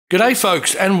G'day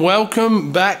folks, and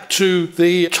welcome back to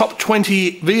the top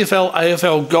 20 VFL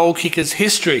AFL goal kickers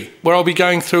history, where I'll be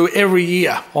going through every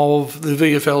year of the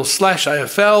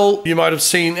VFL/AFL. You might have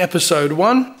seen episode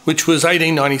 1, which was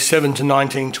 1897 to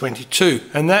 1922,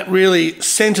 and that really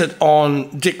centred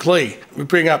on Dick Lee. We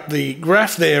bring up the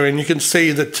graph there and you can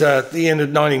see that at the end of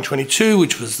 1922,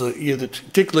 which was the year that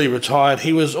Dick Lee retired,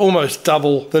 he was almost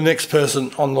double the next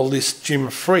person on the list, Jim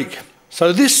Freak.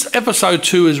 So this episode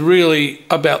 2 is really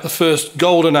about the first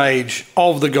golden age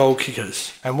of the goal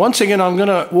kickers. And once again, I'm going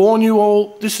to warn you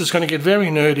all, this is going to get very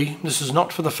nerdy. This is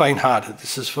not for the faint-hearted.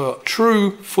 This is for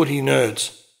true footy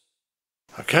nerds.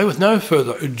 Okay, with no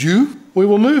further ado, we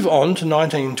will move on to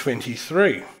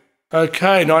 1923.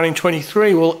 Okay,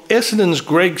 1923, well, Essendon's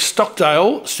Greg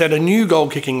Stockdale set a new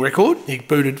goal-kicking record. He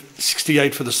booted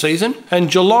 68 for the season.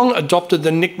 And Geelong adopted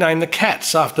the nickname the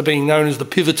Cats after being known as the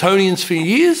Pivotonians for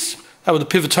years. They were the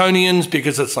Pivotonians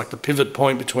because it's like the pivot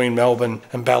point between Melbourne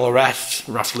and Ballarat,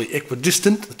 roughly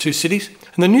equidistant, the two cities.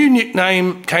 And the new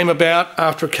nickname came about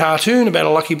after a cartoon about a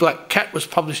lucky black cat was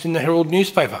published in the Herald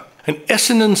newspaper. And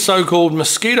Essendon's so-called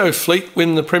Mosquito Fleet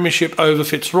win the premiership over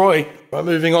Fitzroy.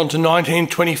 Moving on to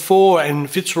 1924, and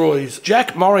Fitzroy's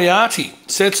Jack Moriarty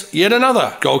sets yet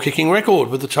another goal-kicking record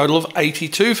with a total of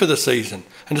 82 for the season.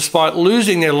 And despite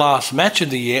losing their last match of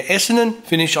the year, Essendon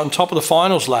finished on top of the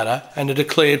finals ladder and are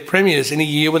declared premiers in a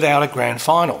year without a grand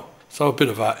final. So a bit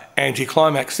of an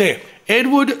anticlimax there.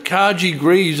 Edward Cargie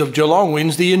Greaves of Geelong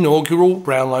wins the inaugural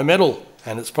Brownlow medal.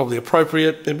 And it's probably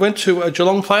appropriate. It went to a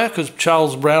Geelong player because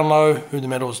Charles Brownlow, who the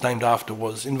medal is named after,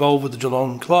 was involved with the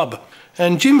Geelong club.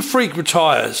 And Jim Freak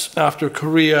retires after a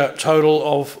career total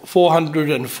of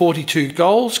 442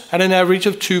 goals at an average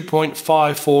of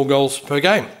 2.54 goals per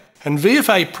game. And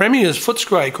VFA Premiers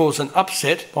Footscray caused an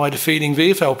upset by defeating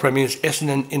VFL Premiers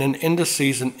Essendon in an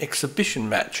end-of-season exhibition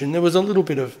match. And there was a little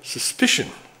bit of suspicion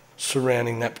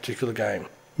surrounding that particular game.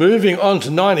 Moving on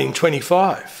to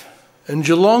 1925. And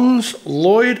Geelong's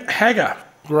Lloyd Hagger,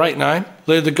 great name,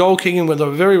 led the goal kicking with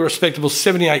a very respectable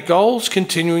 78 goals,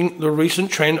 continuing the recent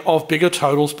trend of bigger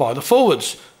totals by the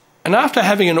forwards. And after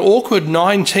having an awkward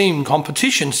 9-team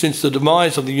competition since the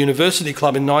demise of the University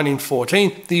Club in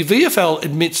 1914, the VFL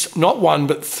admits not one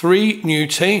but 3 new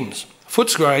teams: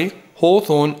 Footscray,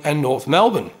 Hawthorn and North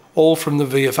Melbourne, all from the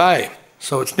VFA.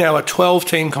 So it's now a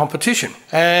 12-team competition.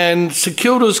 And St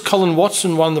Kilda's Colin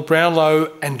Watson won the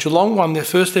Brownlow, and Geelong won their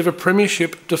first ever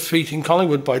premiership, defeating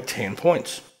Collingwood by 10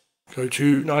 points. Go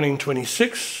to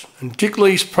 1926, and Dick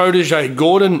Lee's protege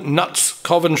Gordon Nuts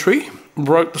Coventry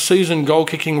broke the season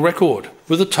goal-kicking record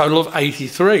with a total of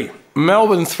 83.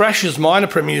 Melbourne Thrashers minor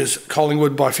premiers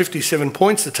Collingwood by 57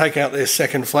 points to take out their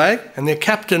second flag, and their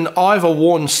captain Ivor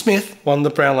Warne-Smith won the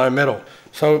Brownlow medal.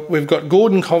 So we've got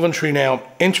Gordon Coventry now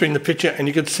entering the picture, and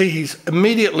you can see he's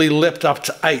immediately leapt up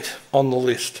to 8 on the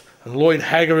list. And Lloyd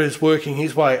Hagger is working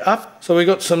his way up. So we've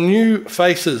got some new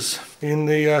faces in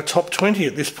the top 20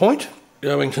 at this point,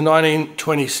 going to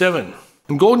 1927.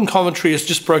 And Gordon Coventry has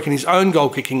just broken his own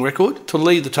goal-kicking record to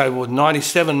lead the table with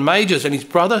 97 majors, and his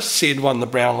brother Sid won the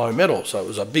Brownlow medal. So it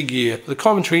was a big year for the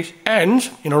Coventrys. And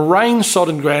in a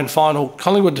rain-sodden grand final,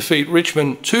 Collingwood defeat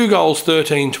Richmond 2 goals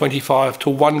 13-25 to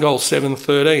 1 goal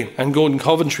 7-13. And Gordon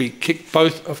Coventry kicked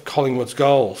both of Collingwood's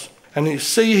goals. And you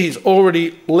see he's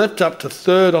already leapt up to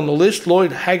 3rd on the list.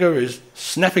 Lloyd Hagger is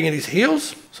snapping at his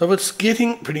heels. So it's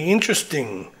getting pretty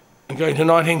interesting. I'm going to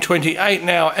 1928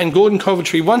 now, and Gordon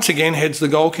Coventry once again heads the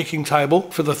goal-kicking table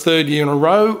for the 3rd year in a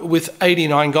row with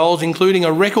 89 goals, including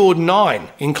a record 9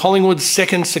 in Collingwood's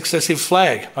second successive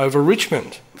flag over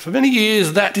Richmond. For many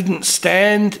years, that didn't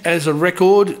stand as a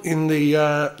record in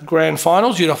the grand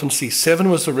finals. You'd often see 7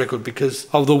 was the record because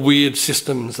of the weird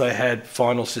systems they had,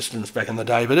 final systems back in the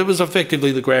day, but it was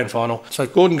effectively the grand final. So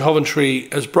Gordon Coventry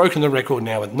has broken the record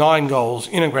now with 9 goals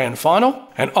in a grand final,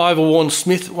 and Ivor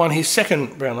Warne-Smith won his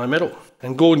second Brownlow medal.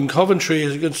 And Gordon Coventry,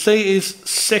 as you can see, is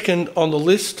 2nd on the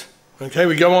list. Okay,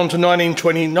 we go on to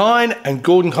 1929, and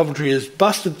Gordon Coventry has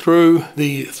busted through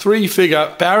the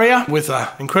 3-figure barrier with an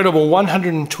incredible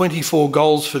 124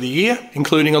 goals for the year,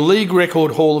 including a league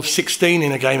record haul of 16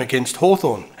 in a game against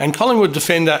Hawthorn. And Collingwood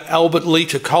defender Albert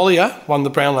Lita Collier won the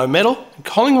Brownlow medal.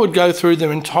 Collingwood go through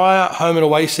their entire home and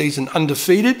away season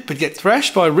undefeated, but get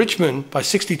thrashed by Richmond by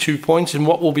 62 points in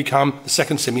what will become the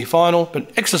second semi-final.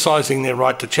 But exercising their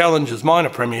right to challenge as minor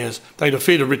premiers, they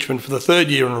defeated Richmond for the 3rd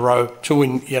year in a row to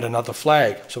win yet another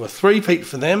flag. So a 3-peat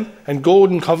for them, and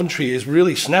Gordon Coventry is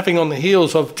really snapping on the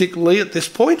heels of Dick Lee at this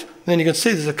point. Then you can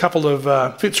see there's a couple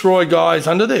of Fitzroy guys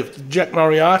under there. Jack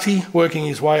Moriarty working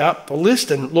his way up the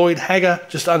list, and Lloyd Hagger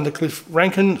just under Cliff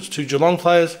Rankin, 2 Geelong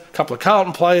players, a couple of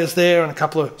Carlton players there, and and a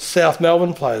couple of South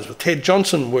Melbourne players, with Ted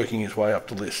Johnson working his way up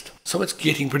the list. So it's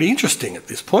getting pretty interesting at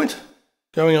this point.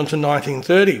 Going on to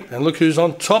 1930, and look who's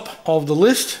on top of the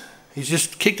list. He's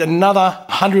just kicked another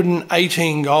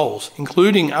 118 goals,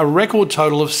 including a record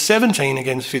total of 17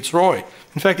 against Fitzroy.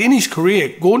 In fact, in his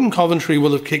career, Gordon Coventry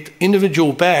will have kicked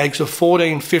individual bags of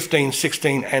 14, 15,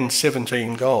 16 and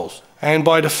 17 goals. And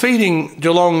by defeating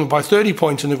Geelong by 30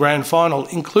 points in the grand final,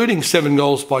 including 7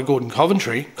 goals by Gordon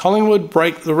Coventry, Collingwood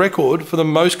break the record for the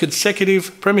most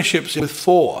consecutive premierships with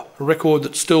 4, a record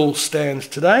that still stands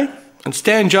today. And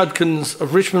Stan Judkins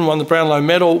of Richmond won the Brownlow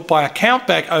medal by a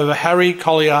countback over Harry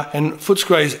Collier and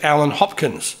Footscray's Alan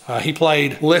Hopkins. He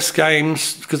played less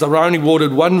games because they were only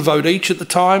awarded 1 vote each at the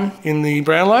time in the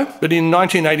Brownlow. But in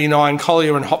 1989,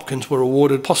 Collier and Hopkins were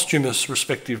awarded posthumous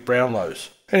respective Brownlows.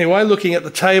 Anyway, looking at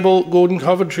the table, Gordon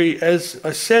Coventry, as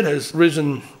I said, has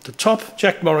risen to top.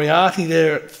 Jack Moriarty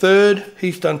there at 3rd.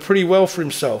 He's done pretty well for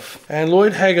himself. And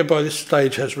Lloyd Hagger by this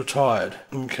stage has retired.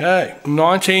 Okay,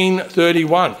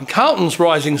 1931. And Carlton's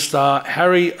rising star,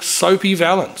 Harry Soapy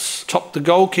Valance, topped the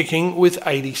goal kicking with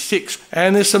 86.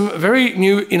 And there's some very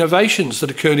new innovations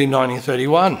that occurred in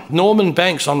 1931. Norman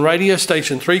Banks on radio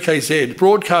station 3KZ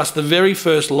broadcast the very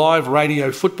first live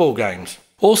radio football games.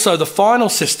 Also, the final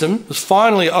system was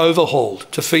finally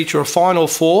overhauled to feature a final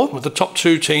 4, with the top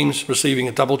 2 teams receiving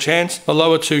a double chance, the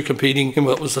lower 2 competing in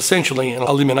what was essentially an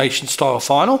elimination-style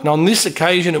final. And on this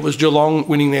occasion, it was Geelong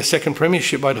winning their second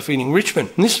premiership by defeating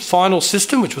Richmond. And this final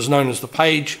system, which was known as the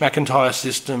Page-McIntyre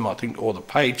system, I think, or the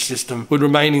Page system, would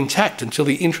remain intact until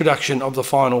the introduction of the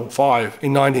final 5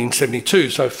 in 1972.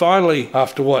 So finally,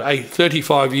 after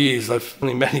 35 years, they've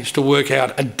only managed to work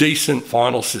out a decent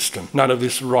final system. None of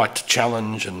this right to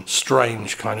challenge and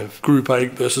strange kind of Group A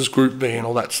versus Group B and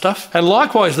all that stuff. And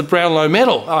likewise, the Brownlow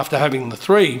medal, after having the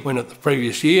 3 win it the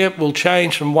previous year, will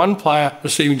change from 1 player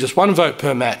receiving just 1 vote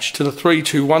per match to the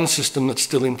 3-2-1 system that's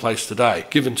still in place today,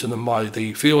 given to them by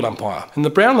the field umpire. And the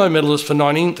Brownlow medalist for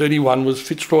 1931 was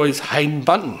Fitzroy's Hayden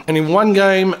Bunton. And in one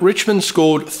game, Richmond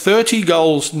scored 30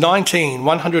 goals,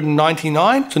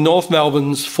 199 to North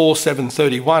Melbourne's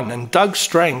 4-7-31. And Doug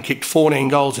Strang kicked 14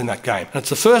 goals in that game. And it's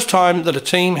the first time that a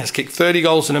team has kicked 30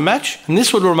 goals in a match, and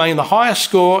this would remain the highest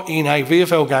score in a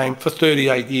VFL game for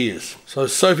 38 years. So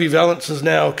Soapy Valance has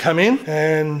now come in,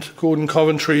 and Gordon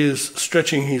Coventry is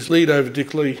stretching his lead over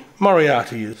Dick Lee.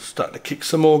 Moriarty is starting to kick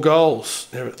some more goals.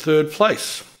 They're at 3rd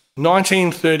place.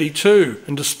 1932,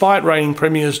 and despite reigning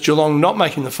premiers Geelong not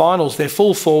making the finals, their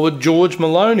full forward George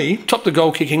Maloney topped the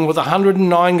goal kicking with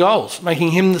 109 goals,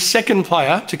 making him the 2nd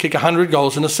player to kick 100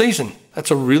 goals in a season.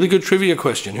 That's a really good trivia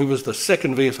question. Who was the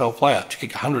 2nd VFL player to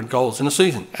kick 100 goals in a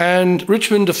season? And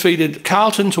Richmond defeated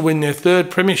Carlton to win their 3rd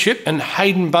premiership, and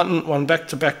Hayden Bunton won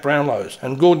back-to-back Brownlows.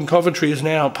 And Gordon Coventry is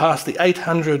now past the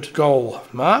 800 goal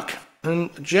mark.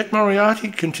 And Jack Moriarty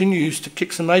continues to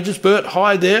kick some majors. Bert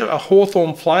Hyde there, a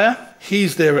Hawthorn player.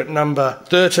 He's there at number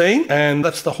 13, and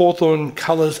that's the Hawthorn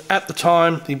colours at the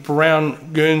time, the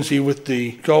brown Guernsey with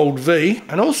the gold V.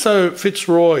 And also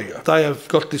Fitzroy, they have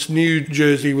got this new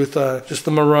jersey with just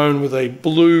the maroon with a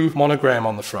blue monogram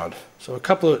on the front. So a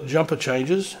couple of jumper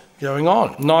changes going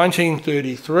on.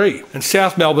 1933, and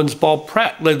South Melbourne's Bob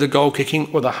Pratt led the goal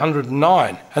kicking with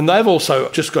 109, and they've also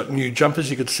just got new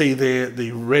jumpers. You could see there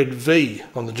the red V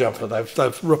on the jumper.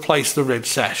 They've replaced the red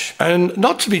sash. And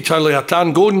not to be totally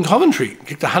outdone, Gordon Coventry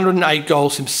kicked 108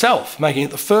 goals himself, making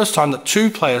it the first time that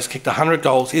 2 players kicked 100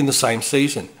 goals in the same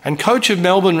season. And coach of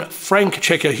Melbourne, Frank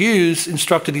Checker Hughes,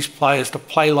 instructed his players to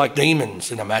play like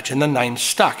demons in a match, and the name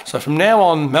stuck. So from now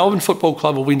on, Melbourne Football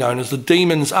Club will be known as the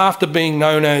Demons, after being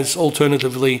known as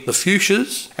alternatively the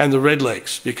Fuchsias and the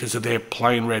Redlegs because of their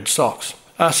plain red socks.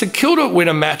 St Kilda win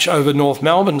a match over North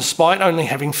Melbourne despite only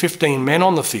having 15 men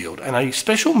on the field, and a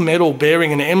special medal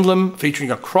bearing an emblem featuring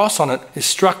a cross on it is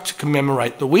struck to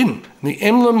commemorate the win. The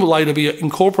emblem will later be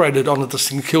incorporated onto the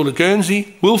St Kilda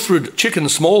Guernsey. Wilfred Chicken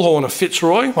Smallhorn of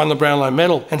Fitzroy won the Brownlow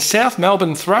medal, and South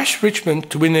Melbourne thrashed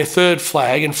Richmond to win their 3rd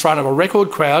flag in front of a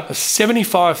record crowd of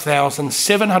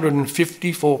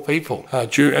 75,754 people,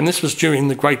 and this was during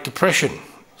the Great Depression.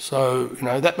 So,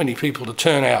 that many people to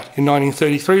turn out in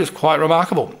 1933 was quite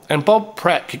remarkable. And Bob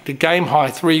Pratt kicked a game-high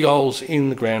 3 goals in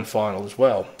the grand final as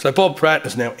well. So Bob Pratt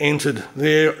has now entered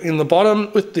there in the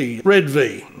bottom with the red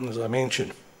V, as I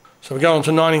mentioned. So we go on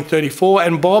to 1934,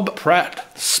 and Bob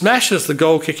Pratt smashes the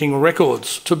goal-kicking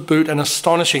records to boot an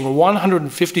astonishing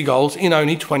 150 goals in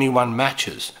only 21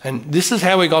 matches. And this is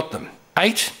how he got them.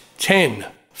 8, 10,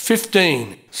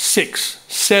 15, 6,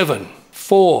 7,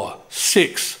 4,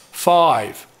 6,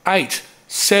 5, 8,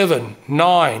 7,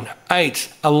 9,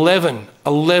 8, 11,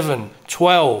 11,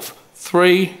 12,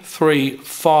 3, 3,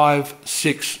 5,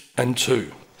 6 and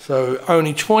 2. So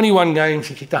only 21 games,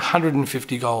 he kicked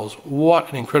 150 goals. What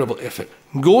an incredible effort.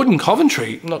 Gordon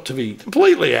Coventry, not to be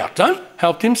completely outdone,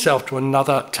 helped himself to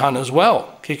another ton as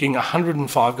well, kicking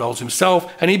 105 goals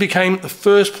himself, and he became the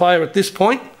first player at this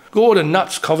point. Gordon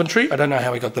Nuts Coventry, I don't know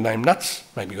how he got the name Nuts,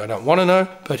 maybe I don't want to know,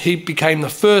 but he became the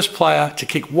first player to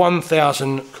kick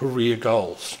 1,000 career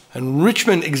goals. And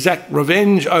Richmond exact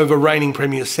revenge over reigning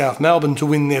premiers South Melbourne to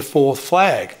win their 4th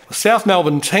flag. The South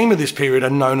Melbourne team of this period are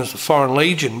known as the Foreign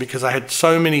Legion because they had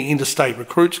so many interstate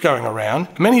recruits going around.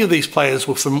 Many of these players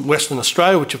were from Western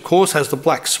Australia, which of course has the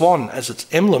black swan as its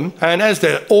emblem. And as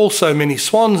there are also many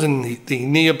swans in the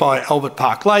nearby Albert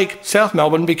Park Lake, South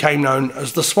Melbourne became known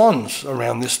as the Swans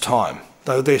around this time,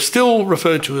 though they're still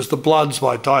referred to as the Bloods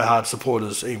by diehard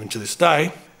supporters even to this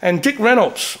day. And Dick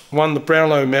Reynolds won the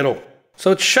Brownlow medal. So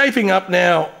it's shaping up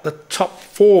now, the top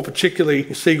 4 particularly.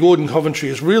 You see Gordon Coventry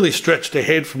has really stretched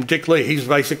ahead from Dick Lee. He's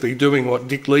basically doing what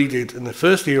Dick Lee did in the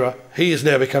first era. He is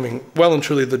now becoming well and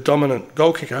truly the dominant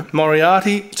goal kicker.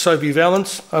 Moriarty, Sophie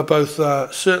Valance are both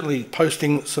certainly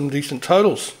posting some decent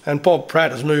totals. And Bob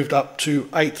Pratt has moved up to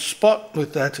 8th spot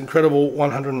with that incredible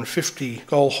 150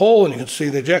 goal haul. And you can see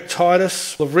there Jack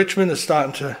Titus of Richmond is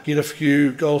starting to get a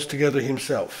few goals together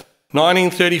himself.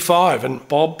 1935, and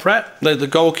Bob Pratt led the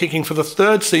goal kicking for the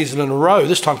 3rd season in a row,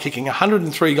 this time kicking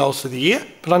 103 goals for the year.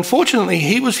 But unfortunately,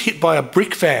 he was hit by a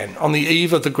brick van on the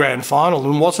eve of the grand final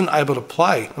and wasn't able to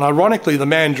play. And ironically, the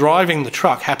man driving the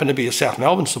truck happened to be a South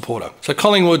Melbourne supporter. So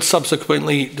Collingwood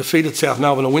subsequently defeated South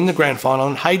Melbourne to win the grand final,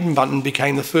 and Hayden Bunton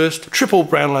became the first triple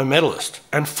Brownlow medalist.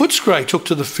 And Footscray took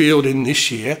to the field in this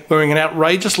year wearing an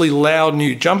outrageously loud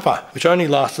new jumper, which only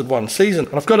lasted 1 season.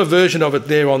 And I've got a version of it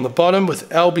there on the bottom with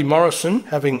Albie Morrison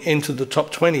having entered the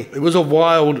top 20. It was a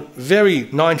wild, very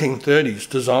 1930s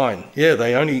design. Yeah,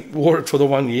 they only wore it for the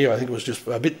 1 year. I think it was just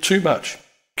a bit too much.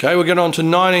 Okay, we're getting on to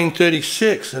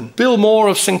 1936, and Bill Moore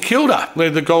of St Kilda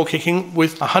led the goal kicking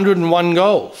with 101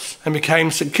 goals and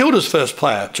became St Kilda's first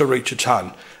player to reach a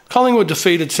ton. Collingwood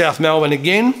defeated South Melbourne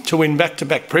again to win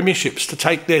back-to-back premierships to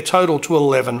take their total to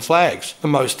 11 flags, the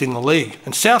most in the league.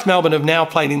 And South Melbourne have now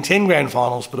played in 10 grand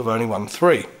finals but have only won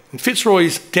 3. And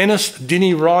Fitzroy's Dennis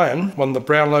Dinny Ryan won the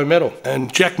Brownlow medal,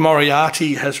 and Jack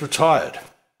Moriarty has retired.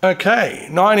 Okay,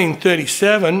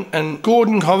 1937, and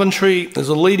Gordon Coventry is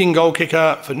a leading goal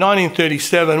kicker for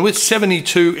 1937 with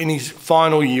 72 in his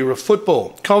final year of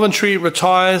football. Coventry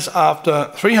retires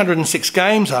after 306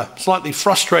 games, a slightly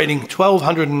frustrating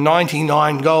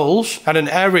 1,299 goals at an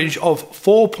average of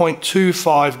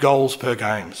 4.25 goals per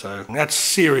game. So that's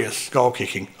serious goal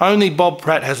kicking. Only Bob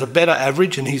Pratt has a better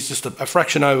average, and he's just a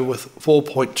fraction over with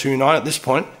 4.29 at this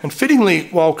point. And fittingly,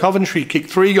 while Coventry kicked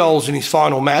 3 goals in his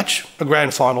final match, a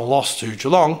grand final loss to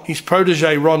Geelong, his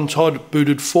protege Ron Todd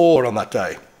booted 4 on that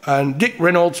day. And Dick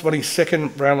Reynolds won his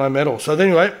 2nd Brownlow medal. So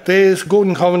anyway, there's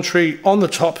Gordon Coventry on the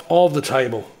top of the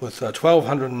table with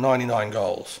 1,299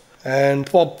 goals.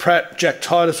 And Bob Pratt, Jack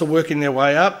Titus are working their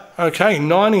way up. Okay,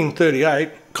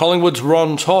 1938, Collingwood's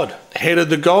Ron Todd headed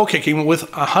the goal kicking with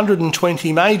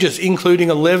 120 majors, including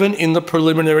 11 in the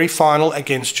preliminary final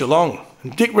against Geelong.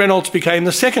 Dick Reynolds became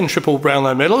the 2nd triple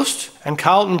Brownlow medalist, and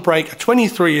Carlton break a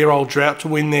 23-year-old drought to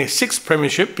win their 6th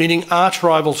premiership, beating arch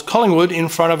rivals Collingwood in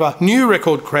front of a new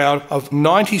record crowd of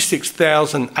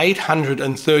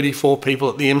 96,834 people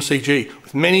at the MCG,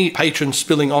 with many patrons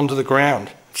spilling onto the ground.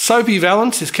 Soapy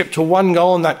Valance is kept to 1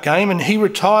 goal in that game, and he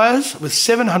retires with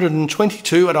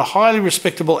 722 at a highly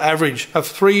respectable average of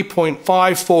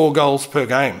 3.54 goals per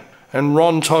game. And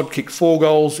Ron Todd kicked 4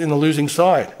 goals in the losing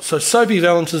side. So Soapy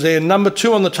Valance is there, number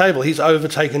 2 on the table. He's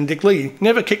overtaken Dick Lee.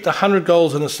 Never kicked 100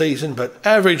 goals in a season, but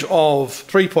average of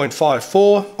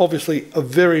 3.54. Obviously a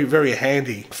very, very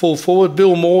handy full forward.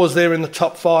 Bill Moore is there in the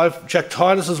top 5. Jack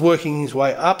Titus is working his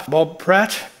way up. Bob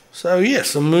Pratt. So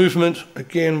yes, a movement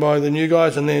again by the new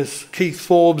guys. And there's Keith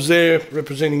Forbes there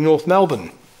representing North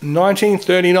Melbourne.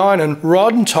 1939, and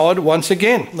Ron Todd once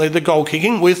again led the goal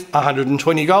kicking with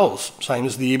 120 goals, same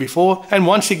as the year before, and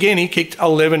once again he kicked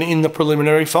 11 in the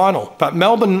preliminary final. But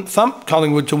Melbourne thumped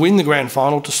Collingwood to win the grand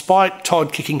final despite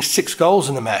Todd kicking 6 goals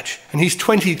in the match, and his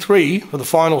 23 for the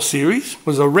final series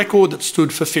was a record that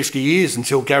stood for 50 years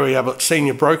until Gary Ablett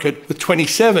Sr. broke it with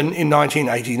 27 in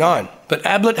 1989. But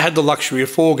Ablett had the luxury of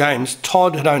 4 games,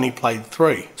 Todd had only played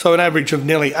 3. So an average of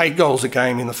nearly 8 goals a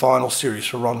game in the final series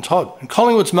for Ron Todd. And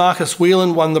Collingwood's Marcus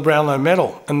Whelan won the Brownlow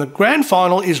medal. And the grand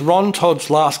final is Ron Todd's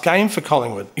last game for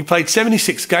Collingwood. He played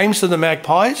 76 games for the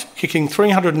Magpies, kicking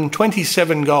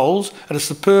 327 goals at a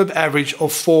superb average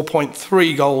of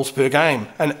 4.3 goals per game.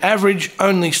 An average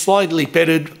only slightly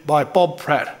bettered by Bob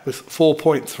Pratt with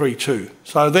 4.32.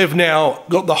 So they've now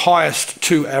got the highest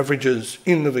 2 averages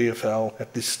in the VFL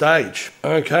at this stage. match.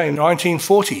 Okay,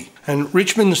 1940. And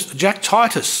Richmond's Jack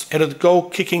Titus headed the goal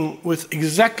kicking with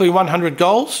exactly 100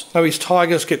 goals, though his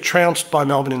Tigers get trounced by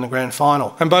Melbourne in the grand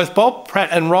final. And both Bob Pratt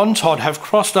and Ron Todd have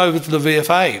crossed over to the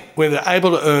VFA, where they're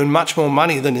able to earn much more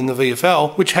money than in the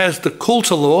VFL, which has the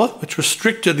Coulter law, which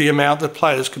restricted the amount that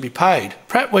players could be paid.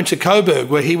 Pratt went to Coburg,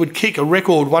 where he would kick a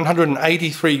record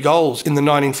 183 goals in the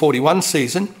 1941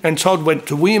 season, and Todd went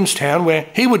to Williamstown, where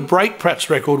he would break Pratt's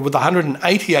record with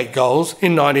 188 goals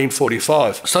in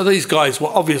 1945. So these guys were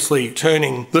obviously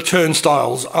turning the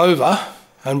turnstiles over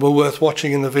and were worth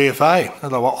watching in the VFA.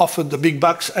 And they were offered the big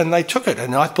bucks and they took it.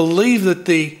 And I believe that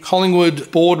the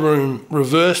Collingwood boardroom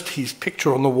reversed his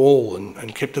picture on the wall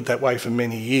and kept it that way for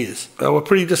many years. They were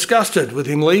pretty disgusted with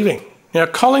him leaving. Now,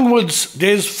 Collingwood's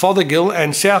Des Fothergill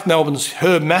and South Melbourne's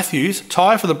Herb Matthews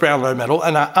tie for the Brownlow medal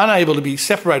and are unable to be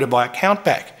separated by a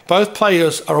countback. Both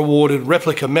players are awarded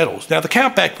replica medals. Now, the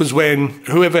countback was when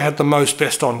whoever had the most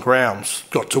best on grounds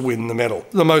got to win the medal,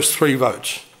 the most 3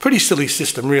 votes. Pretty silly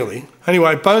system, really.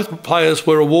 Anyway, both players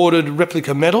were awarded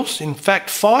replica medals. In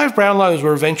fact, 5 Brownlows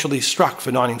were eventually struck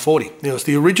for 1940. There was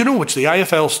the original, which the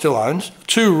AFL still owns,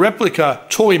 2 replica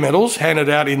toy medals handed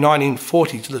out in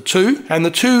 1940 to the 2, and the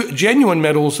 2 genuine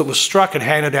medals that were struck and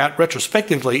handed out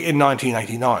retrospectively in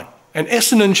 1989. And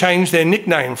Essendon changed their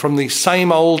nickname from the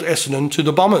same old Essendon to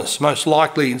the Bombers, most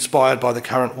likely inspired by the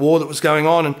current war that was going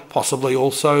on and possibly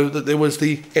also that there was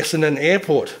the Essendon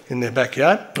airport in their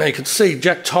backyard. Now you can see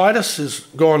Jack Titus has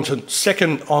gone to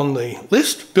 2nd on the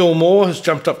list. Bill Moore has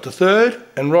jumped up to 3rd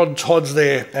and Rod Todd's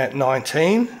there at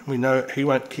 19. We know he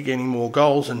won't kick any more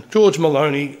goals, and George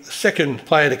Maloney, the 2nd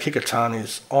player to kick a ton,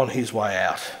 is on his way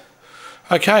out.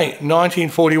 Okay,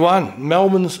 1941,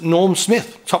 Melbourne's Norm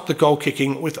Smith topped the goal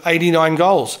kicking with 89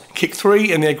 goals, kicked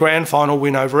 3 in their grand final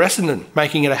win over Essendon,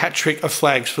 making it a hat-trick of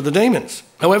flags for the Demons.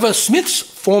 However, Smith's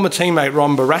former teammate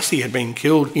Ron Barassi had been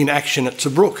killed in action at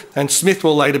Tobruk, and Smith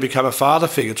will later become a father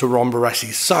figure to Ron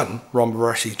Barassi's son, Ron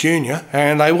Barassi Jr.,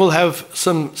 and they will have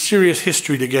some serious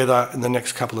history together in the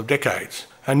next couple of decades.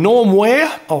 And Norm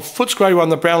Ware of Footscray won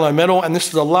the Brownlow medal, and this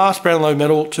is the last Brownlow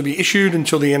medal to be issued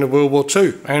until the end of World War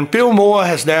II. And Bill Moore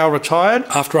has now retired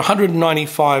after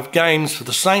 195 games for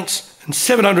the Saints and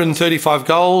 735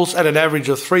 goals at an average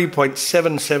of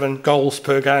 3.77 goals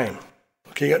per game.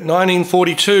 Looking at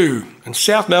 1942, and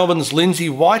South Melbourne's Lindsay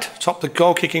White topped the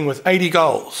goal kicking with 80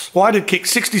 goals. White had kicked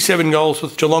 67 goals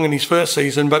with Geelong in his first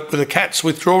season, but with the Cats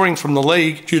withdrawing from the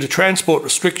league due to transport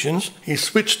restrictions, he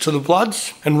switched to the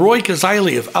Bloods, and Roy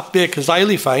Cazaly of Up There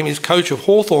Cazaly fame is coach of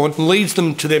Hawthorn and leads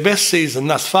them to their best season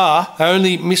thus far. They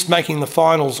only missed making the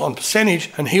finals on percentage,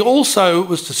 and he also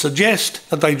was to suggest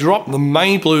that they drop the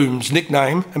May Blooms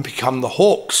nickname and become the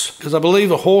Hawks, because I believe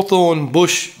the Hawthorn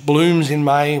bush blooms in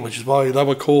May, which is why they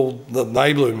were called the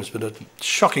May Blooms, but a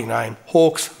shocking name.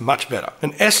 Hawks, much better.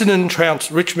 And Essendon trounced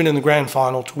Richmond in the grand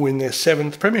final to win their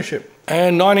 7th premiership.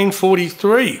 And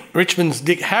 1943, Richmond's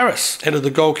Dick Harris headed the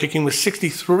goal kicking with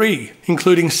 63,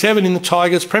 including 7 in the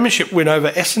Tigers' premiership win over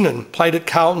Essendon, played at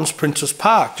Carlton's Princes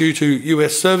Park due to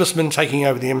US servicemen taking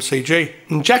over the MCG.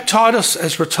 And Jack Titus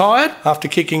has retired after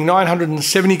kicking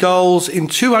 970 goals in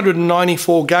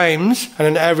 294 games at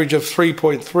an average of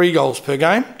 3.3 goals per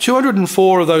game.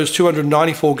 204 of those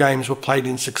 294 games were played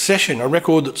in succession, a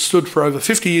record that stood for over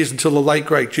 50 years until the late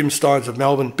great Jim Steins of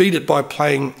Melbourne beat it by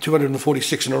playing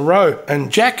 246 in a row.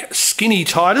 And Jack Skinny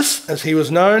Titus, as he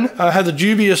was known, had the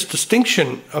dubious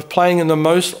distinction of playing in the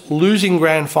most losing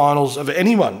grand finals of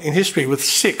anyone in history with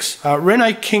 6.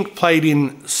 Rene Kink played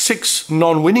in 6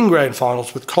 non-winning grand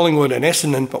finals with Collingwood and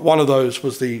Essendon, but one of those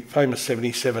was the famous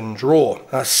 77 draw.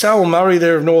 Sal Murray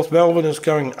there of North Melbourne is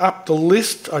going up the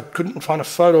list. I couldn't find a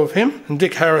photo of him. And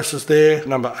Dick Harris is there,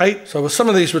 number 8. So with some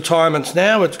of these retirements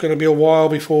now, it's going to be a while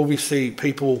before we see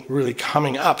people really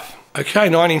coming up. Okay,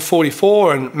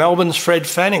 1944, and Melbourne's Fred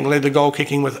Fanning led the goal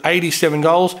kicking with 87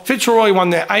 goals. Fitzroy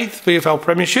won their 8th VFL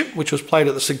premiership, which was played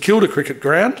at the St Kilda Cricket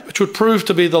Ground, which would prove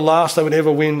to be the last they would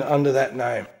ever win under that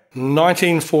name.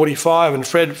 1945, and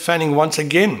Fred Fanning once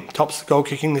again tops the goal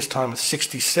kicking, this time with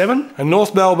 67. And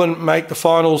North Melbourne make the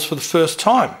finals for the first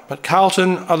time. But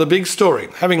Carlton are the big story.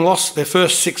 Having lost their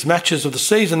first 6 matches of the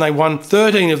season, they won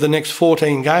 13 of the next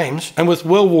 14 games. And with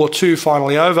World War II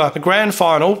finally over, the grand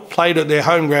final, played at their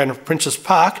home ground of Princes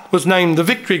Park, was named the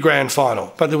Victory Grand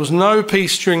Final. But there was no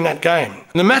peace during that game.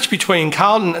 And the match between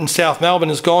Carlton and South Melbourne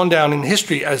has gone down in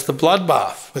history as the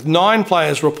bloodbath, with 9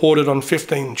 players reported on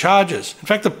 15 charges. In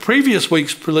fact, the previous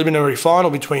week's preliminary final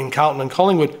between Carlton and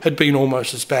Collingwood had been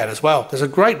almost as bad as well. There's a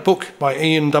great book by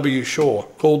Ian W. Shaw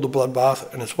called The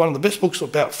Bloodbath, and it's one of the best books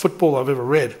about football I've ever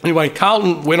read. Anyway,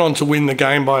 Carlton went on to win the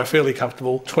game by a fairly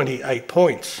comfortable 28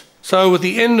 points. So with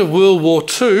the end of World War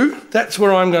II, that's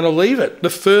where I'm going to leave it. The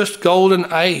first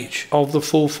golden age of the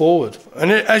full forward.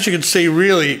 And as you can see,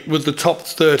 really, with the top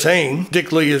 13,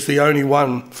 Dick Lee is the only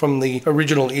one from the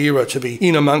original era to be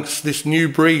in amongst this new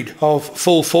breed of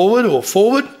full forward or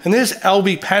forward. And there's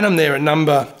Albie Panham there at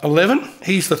number 11.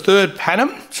 He's the third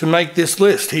Panham to make this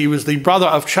list. He was the brother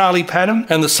of Charlie Panham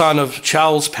and the son of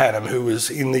Charles Panham, who was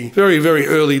in the very, very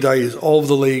early days of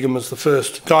the league and was the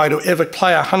first guy to ever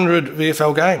play 100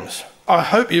 VFL games. I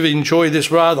hope you've enjoyed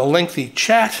this rather lengthy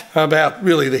chat about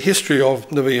really the history of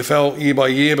the VFL year by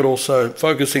year, but also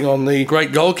focusing on the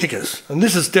great goal kickers. And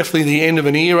this is definitely the end of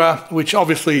an era which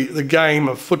obviously the game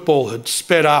of football had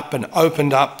sped up and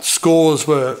opened up. Scores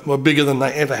were bigger than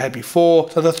they ever had before.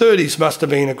 So the 30s must have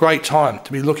been a great time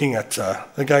to be looking at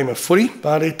the game of footy.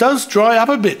 But it does dry up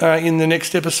a bit in the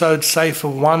next episode, save for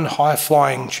one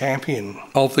high-flying champion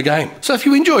of the game. So if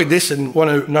you enjoyed this and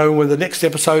want to know when the next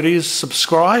episode is,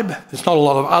 subscribe. There's not a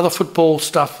lot of other football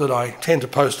stuff that I tend to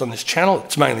post on this channel.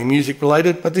 It's mainly music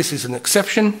related, but this is an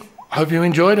exception. I hope you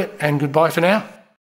enjoyed it, and goodbye for now.